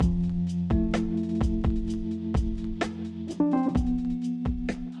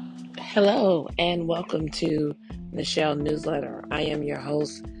Hello and welcome to Nichelle Newsletter. I am your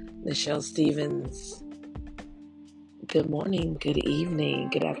host, Nichelle Stevens. Good morning, good evening,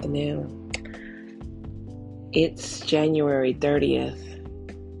 good afternoon. It's January 30th.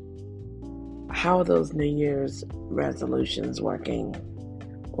 How are those New Year's resolutions working?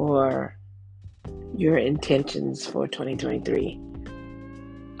 Or your intentions for 2023?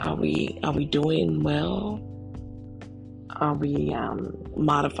 Are we doing well? Are we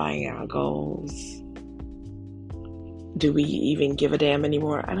modifying our goals? Do we even give a damn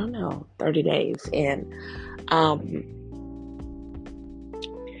anymore? I don't know. 30 days. And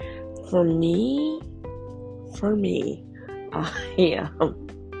for me, I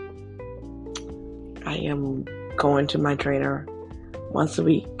am going to my trainer once a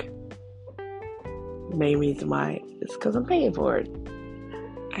week. Main reason why is because I'm paying for it.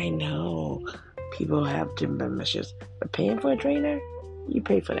 I know people have gym memberships, but paying for a trainer, you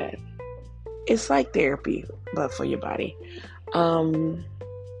pay for that. It's like therapy, but for your body. I've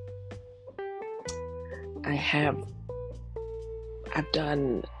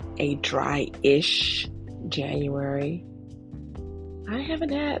done a dry-ish January. I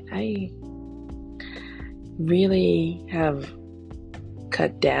really have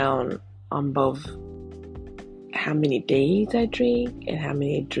cut down on both how many days I drink and how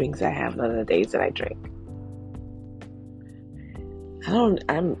many drinks I have on the days that I drink.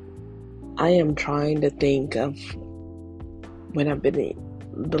 I am trying to think of when I've been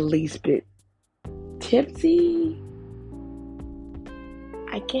the least bit tipsy.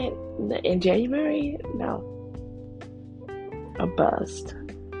 I can't, in January, no. A bust.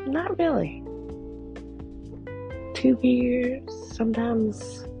 Not really. 2 beers,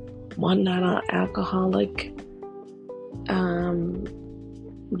 sometimes one non-alcoholic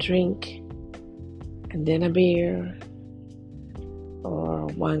drink, and then a beer, or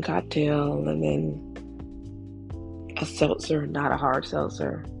one cocktail, and then a seltzer, not a hard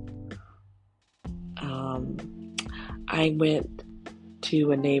seltzer. I went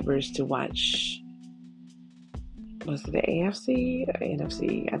to a neighbor's to watch, was it the AFC or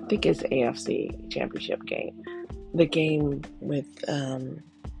NFC? I think it's AFC championship game. The game with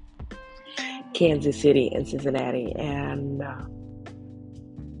Kansas City and Cincinnati, and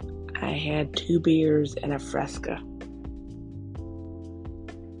I had 2 beers and a Fresca.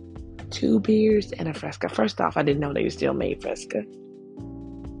 2 beers and a Fresca. First off, I didn't know they still made Fresca.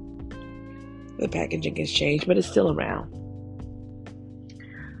 The packaging has changed, but it's still around.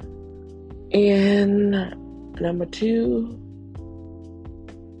 And number 2,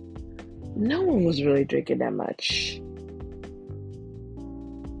 no one was really drinking that much.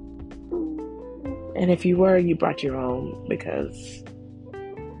 And if you were, you brought your own, because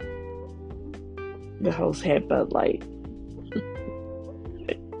the host had Bud Light.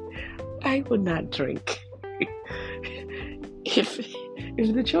 I would not drink. If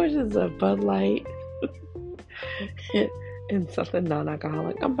the choice is a Bud Light and something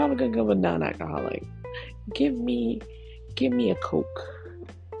non-alcoholic, I'm probably gonna go with non-alcoholic. Give me a Coke.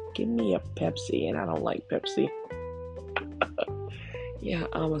 Give me a Pepsi, and I don't like Pepsi. Yeah,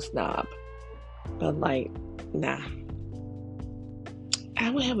 I'm a snob. Bud Light, nah. I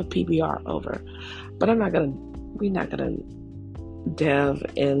would have a PBR over, but we're not gonna delve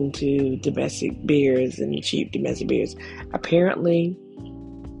into domestic beers and cheap domestic beers. Apparently,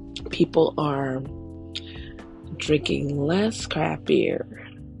 people are drinking less craft beer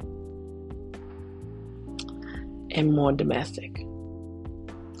and more domestic.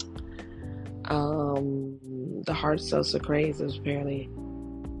 The hard seltzer craze is apparently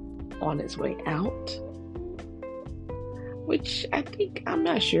on its way out, which I'm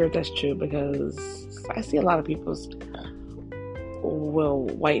not sure if that's true, because I see a lot of people will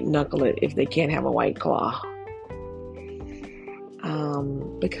white knuckle it if they can't have a White Claw,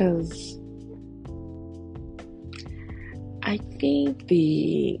 because I think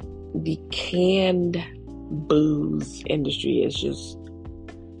the canned booze industry is just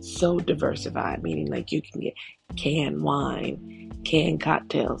so diversified, meaning like you can get canned wine, canned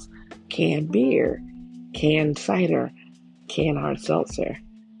cocktails, canned beer, canned cider, canned hard seltzer.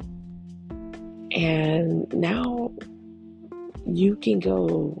 And now you can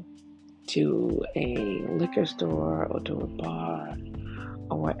go to a liquor store or to a bar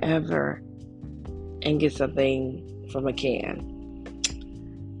or wherever and get something from a can.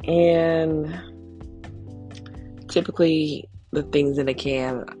 And typically the things in a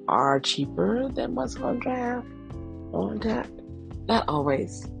can are cheaper than what's on draft or on tap. Not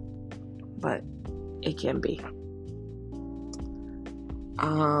always, but it can be.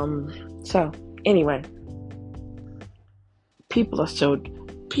 So anyway, people are so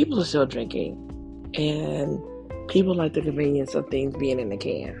people are still drinking, and people like the convenience of things being in a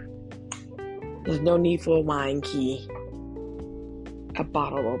can. There's no need for a wine key, a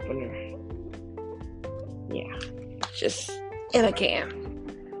bottle opener. Yeah, just in a can.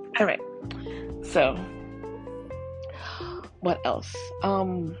 All right. So, what else?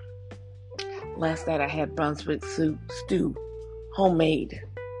 Last night I had Brunswick soup stew, homemade,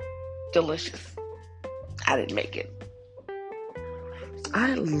 delicious. I didn't make it.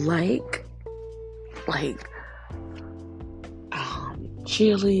 I like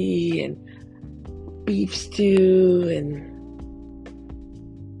chili and beef stew and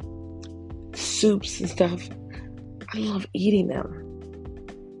soups and stuff. I love eating them.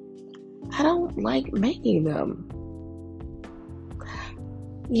 I don't like making them.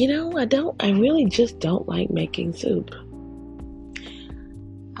 I really just don't like making soup.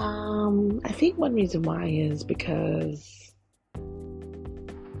 I think one reason why is because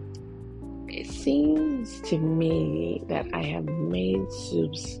it seems to me that I have made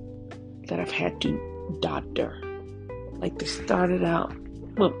soups that I've had to doctor. Like they started out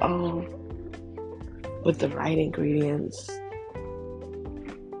with the right ingredients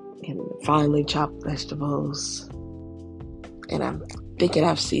and finely chopped vegetables, and I'm thinking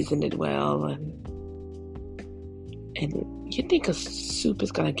I've seasoned it well, and you think a soup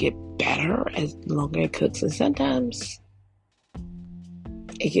is gonna get better as longer it cooks, and sometimes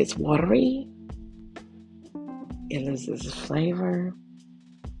it gets watery. It loses its flavor.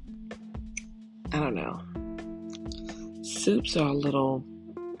 I don't know. Soups are a little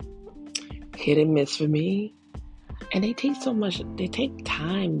hit and miss for me, and they take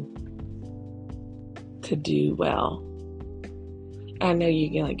time to do well. I know you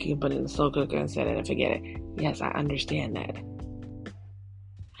can put it in the slow cooker and set it and forget it. Yes, I understand that.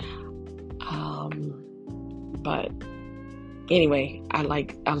 But anyway, I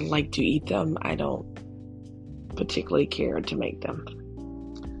like to eat them. I don't particularly care to make them.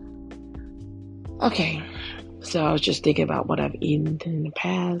 Okay, so I was just thinking about what I've eaten in the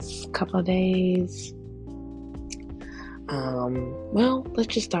past couple of days. Well, let's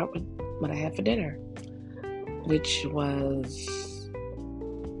just start with what I had for dinner, which was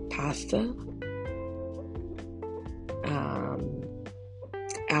pasta,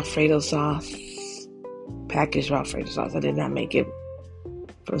 Alfredo sauce, packaged Alfredo sauce. I did not make it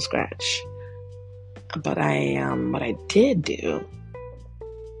from scratch, but what I did do,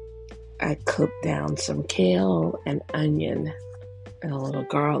 I cooked down some kale and onion and a little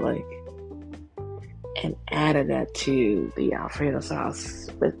garlic and added that to the Alfredo sauce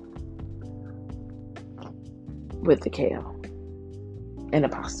with the kale and the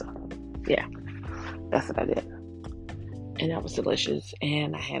pasta. Yeah, that's what I did. And that was delicious.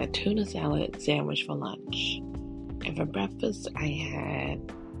 And I had a tuna salad sandwich for lunch. And for breakfast, I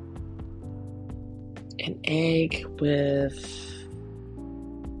had an egg with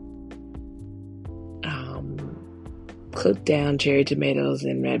cooked down cherry tomatoes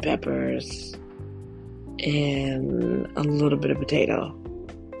and red peppers and a little bit of potato.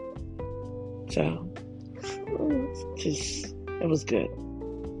 So, it was good.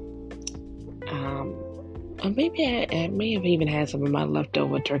 Or maybe I may have even had some of my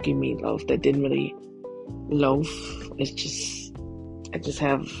leftover turkey meatloaf that didn't really loaf. I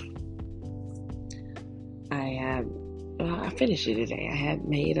finished it today. I had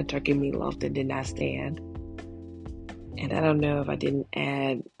made a turkey meatloaf that did not stand. And I don't know if I didn't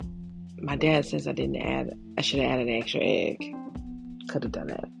add, my dad says I should have added an extra egg. Could have done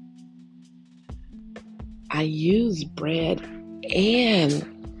that. I used bread and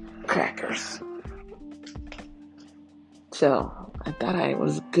crackers. So I thought I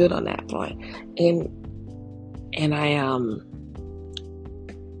was good on that point. And I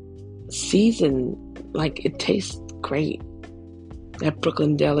seasoned, it tastes great. That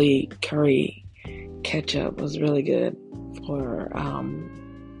Brooklyn Deli curry ketchup was really good for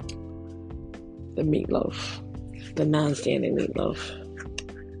the meatloaf, the non-standing meatloaf.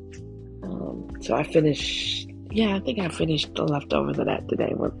 So I think I finished the leftovers of that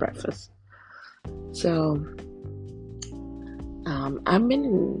today with breakfast. So I'm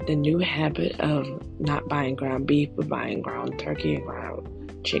in the new habit of not buying ground beef, but buying ground turkey and ground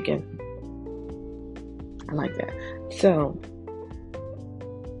chicken. I like that. So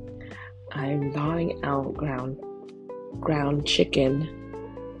I'm buying out ground chicken,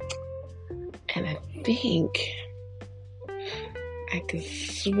 and I think I could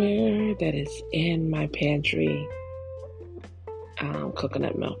swear that it's in my pantry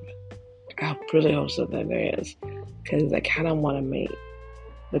coconut milk. I really hope so that there is, because I kind of want to make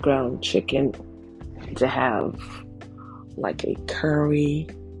the ground chicken to have like a curry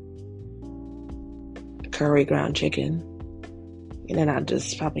curry ground chicken, and then I'll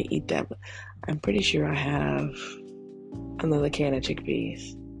just probably eat that. I'm pretty sure I have another can of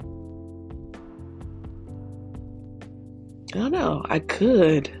chickpeas. I don't know. I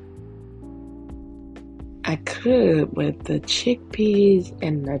could with the chickpeas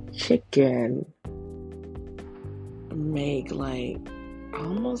and the chicken make like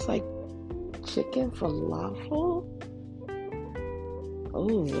almost like chicken falafel.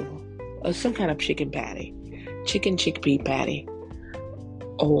 Oh, or some kind of chicken patty, chicken chickpea patty.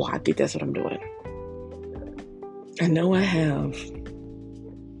 Oh, I think that's what I'm doing. I know I have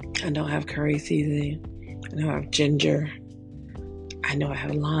curry seasoning. I know I have ginger. I know I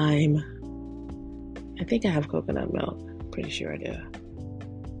have lime. I think I have coconut milk. Pretty sure I do.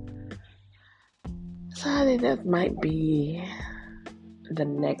 So I think that might be the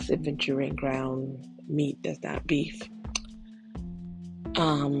next adventure in ground meat that's not beef.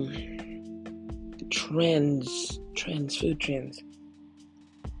 Food trends.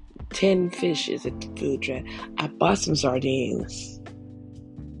 10 fish is a food trend. I bought some sardines.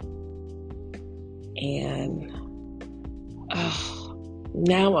 And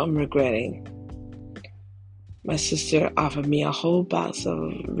now I'm regretting. My sister offered me a whole box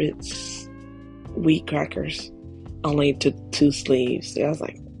of Ritz wheat crackers. Only took 2 sleeves. So I was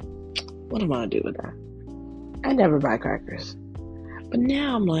like, what am I going to do with that? I never buy crackers. But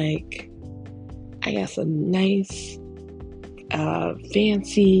now I'm like, I got some nice,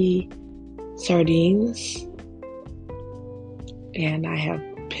 fancy sardines. And I have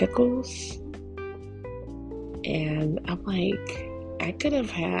pickles. And I'm like, I could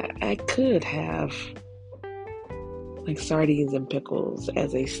have like sardines and pickles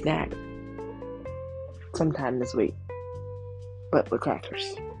as a snack sometime this week, but with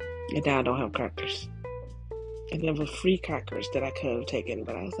crackers. And now I don't have crackers. And there were free crackers that I could have taken,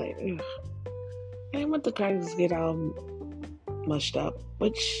 but I was like, ugh. I didn't want the crackers to get all mushed up,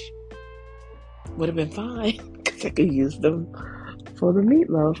 which would have been fine because I could use them for the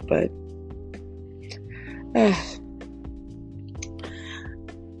meatloaf, but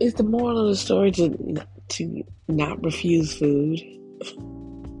is the moral of the story to not refuse food?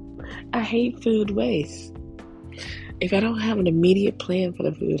 I hate food waste. If I don't have an immediate plan for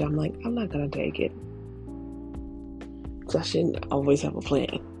the food, I'm like, I'm not gonna take it. So I shouldn't always have a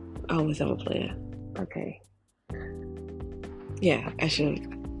plan. Okay. Yeah, I should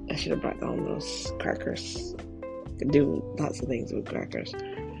have brought on those crackers. Could do lots of things with crackers.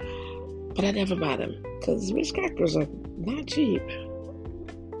 But I never buy them because Ritz crackers are not cheap.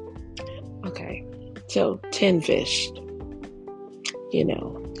 Okay, so 10 fish.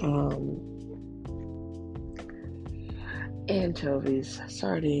 Anchovies,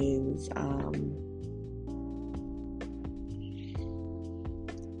 sardines,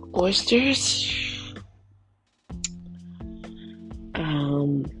 oysters.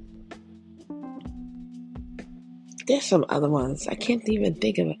 There's some other ones. I can't even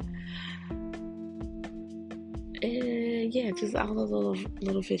think of it. Yeah, just all those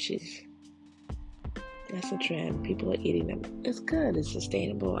little fishies. That's a trend. People are eating them. It's good. It's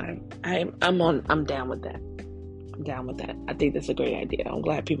sustainable. I'm down with that. I'm down with that. I think that's a great idea. I'm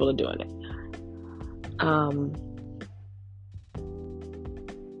glad people are doing it.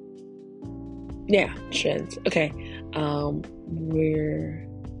 Yeah, trends. Okay. We're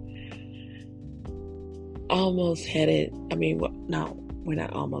almost headed. We're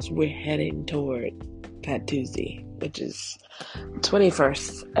not almost. We're heading toward Fat Tuesday, which is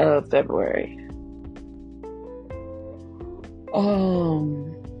 21st of February.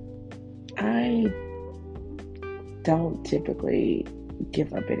 I don't typically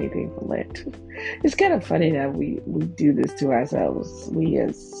give up anything for Lent. It's kind of funny that we do this to ourselves. We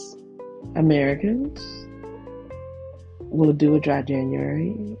as Americans will do a dry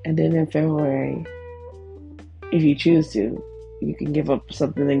January, and then in February, if you choose to, you can give up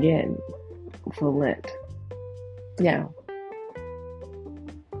something again for Lent. Now,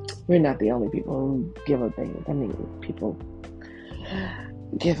 we're not the only people who give up things. I mean, people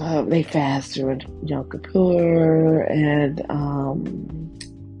give up, they fast during Yom Kippur and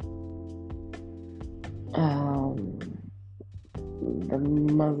the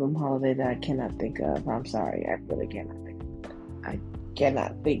Muslim holiday that I cannot think of. I'm sorry, I really cannot think of it. I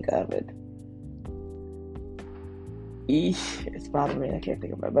cannot think of it. It's bothering me, I can't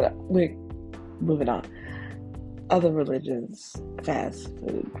think of it, but we're moving on. Other religions fast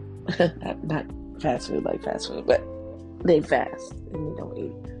food. not fast food like fast food, but they fast and they don't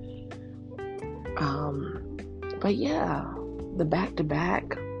eat. But yeah, the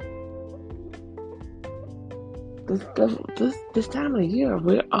back-to-back, this time of the year,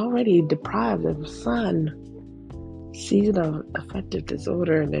 we're already deprived of sun, seasonal affective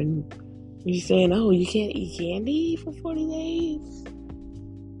disorder, and then you're saying, oh, you can't eat candy for 40 days?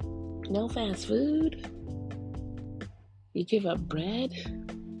 No fast food? You give up bread?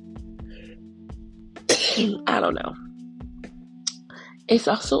 I don't know. It's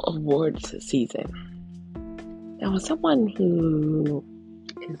also awards season. Now, as someone who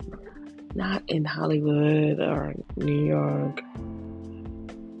is not in Hollywood or New York,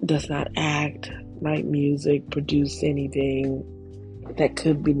 does not act, write music, produce anything that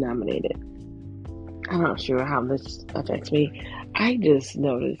could be nominated, I'm not sure how this affects me. I notice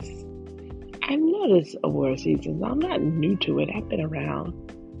award seasons. I'm not new to it. I've been around.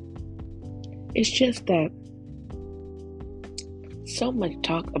 It's just that so much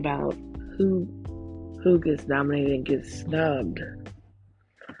talk about who gets nominated and gets snubbed.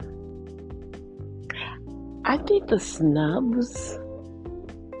 I think the snubs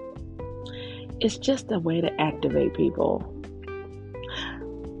is just a way to activate people.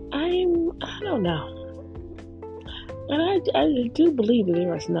 I don't know. And I do believe that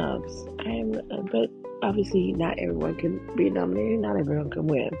there are snubs. But obviously not everyone can be nominated. Not everyone can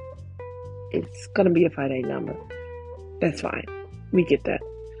win. It's going to be a finite number. That's fine. We get that.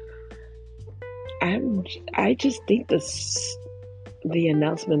 I just think the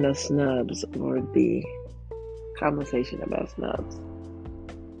announcement of snubs or the conversation about snubs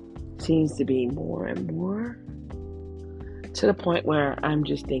seems to be more and more to the point where I'm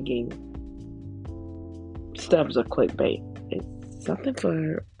just thinking snubs are clickbait. It's something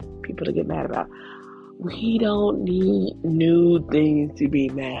for people to get mad about. We don't need new things to be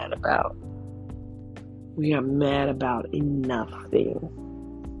mad about. We are mad about enough things.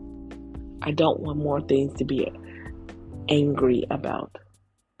 I don't want more things to be angry about,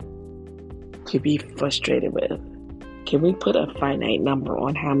 to be frustrated with. Can we put a finite number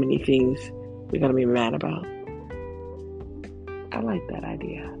on how many things we're going to be mad about? I like that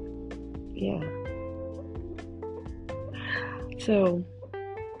idea. Yeah. So,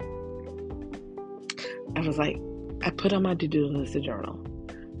 I was like, I put on my to-do list a journal.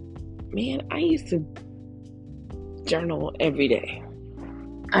 Man, I used to journal every day.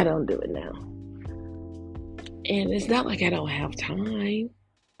 I don't do it now. And it's not like I don't have time.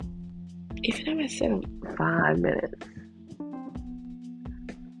 Even if I set up 5 minutes.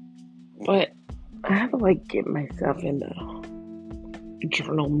 But I have to get myself in the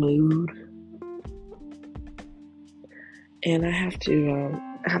journal mood. And I have to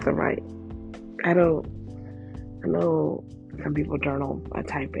write. I know some people journal by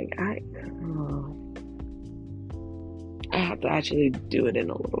typing. I have to actually do it in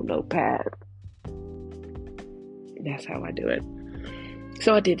a little notepad. That's how I do it.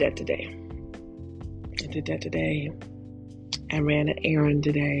 So I did that today. I ran an errand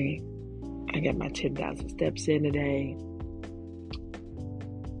today. I got my 10,000 steps in today.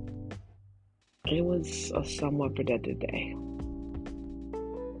 It was a somewhat productive day.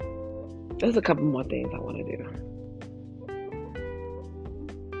 There's a couple more things I want to do.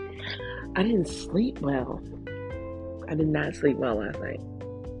 I didn't sleep well. I did not sleep well last night.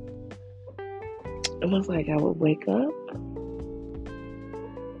 It was like I would wake up,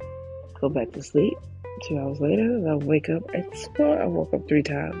 go back to sleep. 2 hours later, and I would wake up. I swear I woke up 3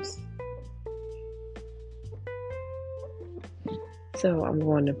 times. So I'm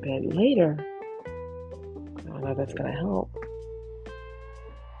going to bed later. I don't know if that's going to help.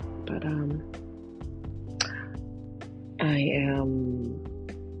 But I am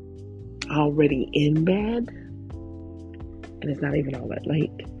already in bed. And it's not even all that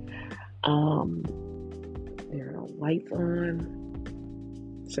late. There are no lights on,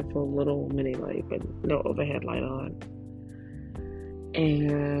 except for a little mini light, but no overhead light on.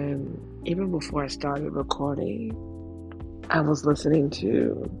 And even before I started recording, I was listening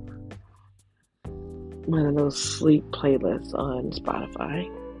to one of those sleep playlists on Spotify.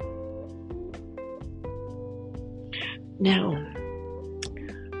 Now,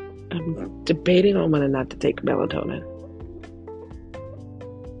 I'm debating on whether or not to take melatonin.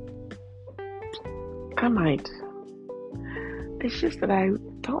 I might. It's just that I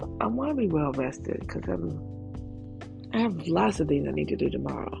want to be well rested because I have lots of things I need to do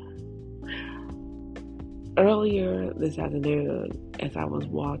tomorrow. Earlier this afternoon, as I was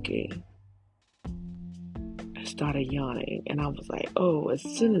walking, I started yawning and I was like, oh, as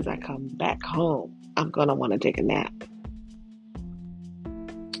soon as I come back home, I'm going to want to take a nap.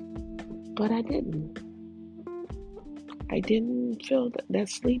 But I didn't. I didn't feel that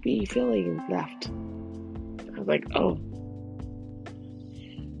sleepy feeling left. I was like, oh.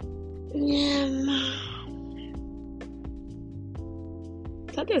 Yeah.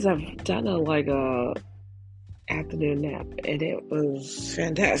 sometimes I've done a afternoon nap, and it was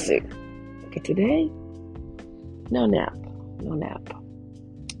fantastic. But today, no nap, no nap.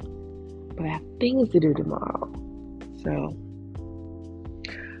 But I have things to do tomorrow, so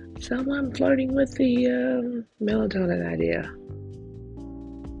I'm flirting with the melatonin idea.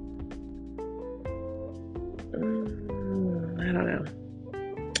 I don't know.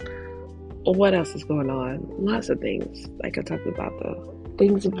 What else is going on? Lots of things. Like I talked about, the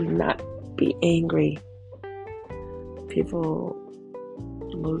things that do not be angry. People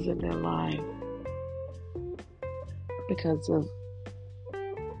losing their lives because of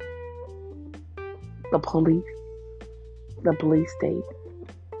the police state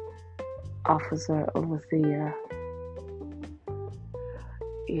officer overseer.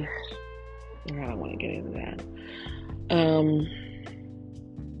 Yeah, I don't want to get into that.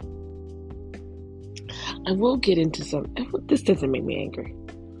 I will get into some. This doesn't make me angry.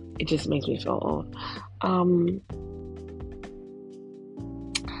 It just makes me feel old.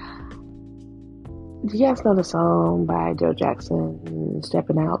 Do you guys know the song by Joe Jackson,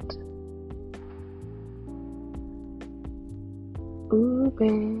 "Stepping Out"? Ooh,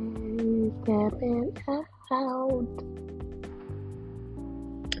 baby, stepping out.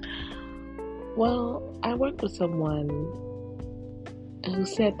 Well, I worked with someone who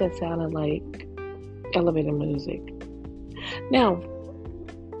said that sounded like elevator music. Now,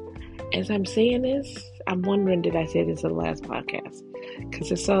 as I'm saying this, I'm wondering, did I say this in the last podcast?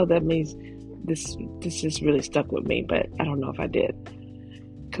 Because if so, that means this just really stuck with me, but I don't know if I did.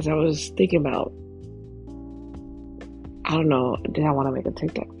 Because I was thinking about, I don't know, did I want to make a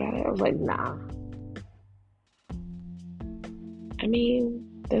TikTok about it? I was like, nah. I mean,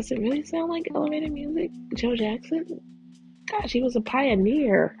 does it really sound like elevator music? Joe Jackson? Gosh, he was a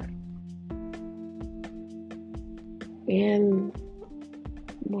pioneer. And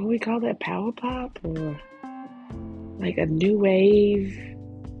what do we call that, power pop? Or like a new wave?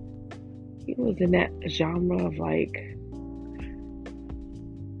 He was in that genre of like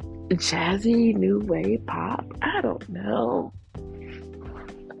jazzy new wave pop. I don't know.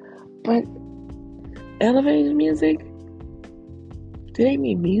 But elevator music? Do they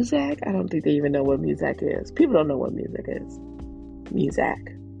mean music? I don't think they even know what music is. People don't know what music is.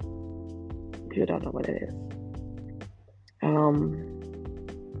 Music. People don't know what it is.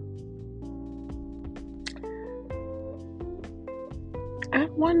 I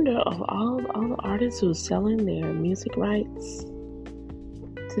wonder, of all the artists who are selling their music rights,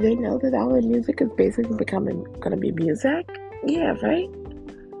 do they know that all their music is basically going to be music? Yeah, right?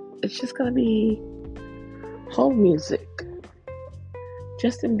 It's just going to be whole music.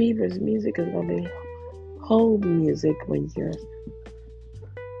 Justin Bieber's music is going to be whole music when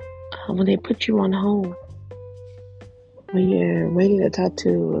they put you on hold, when you're waiting to talk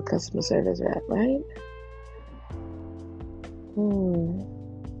to a customer service rep, right?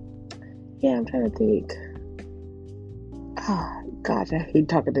 Yeah, I'm trying to think. Gosh, I hate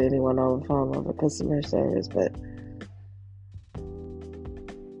talking to anyone on the phone over customer service, but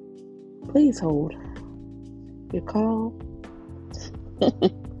please hold. Your call.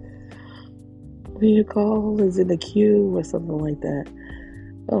 Your call is in the queue or something like that.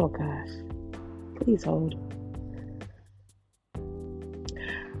 Oh gosh. Please hold.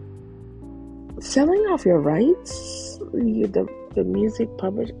 Selling off your rights? The music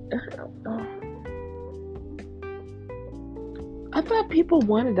publisher? I don't know. I thought people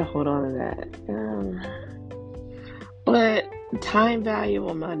wanted to hold on to that. But time value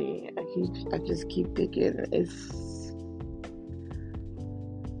of money, I just keep thinking, it's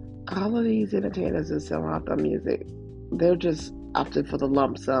all of these entertainers that sell out their music, they're just opting for the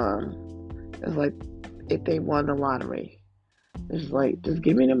lump sum. It's like if they won the lottery. It's like, just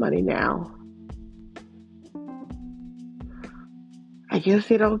give me the money now. I guess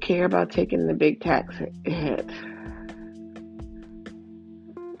they don't care about taking the big tax hit.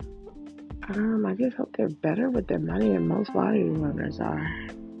 I just hope they're better with their money than most lottery winners are.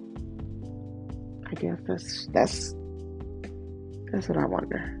 I guess that's what I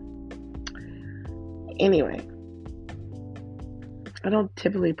wonder. Anyway, I don't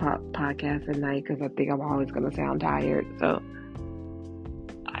typically podcast at night because I think I'm always going to sound tired. So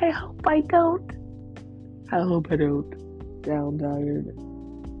I hope I don't sound tired.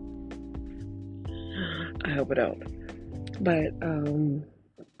 I hope I don't. But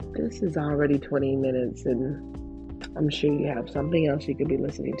this is already 20 minutes, and I'm sure you have something else you could be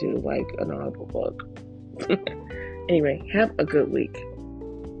listening to, like an audible book. Anyway, have a good week.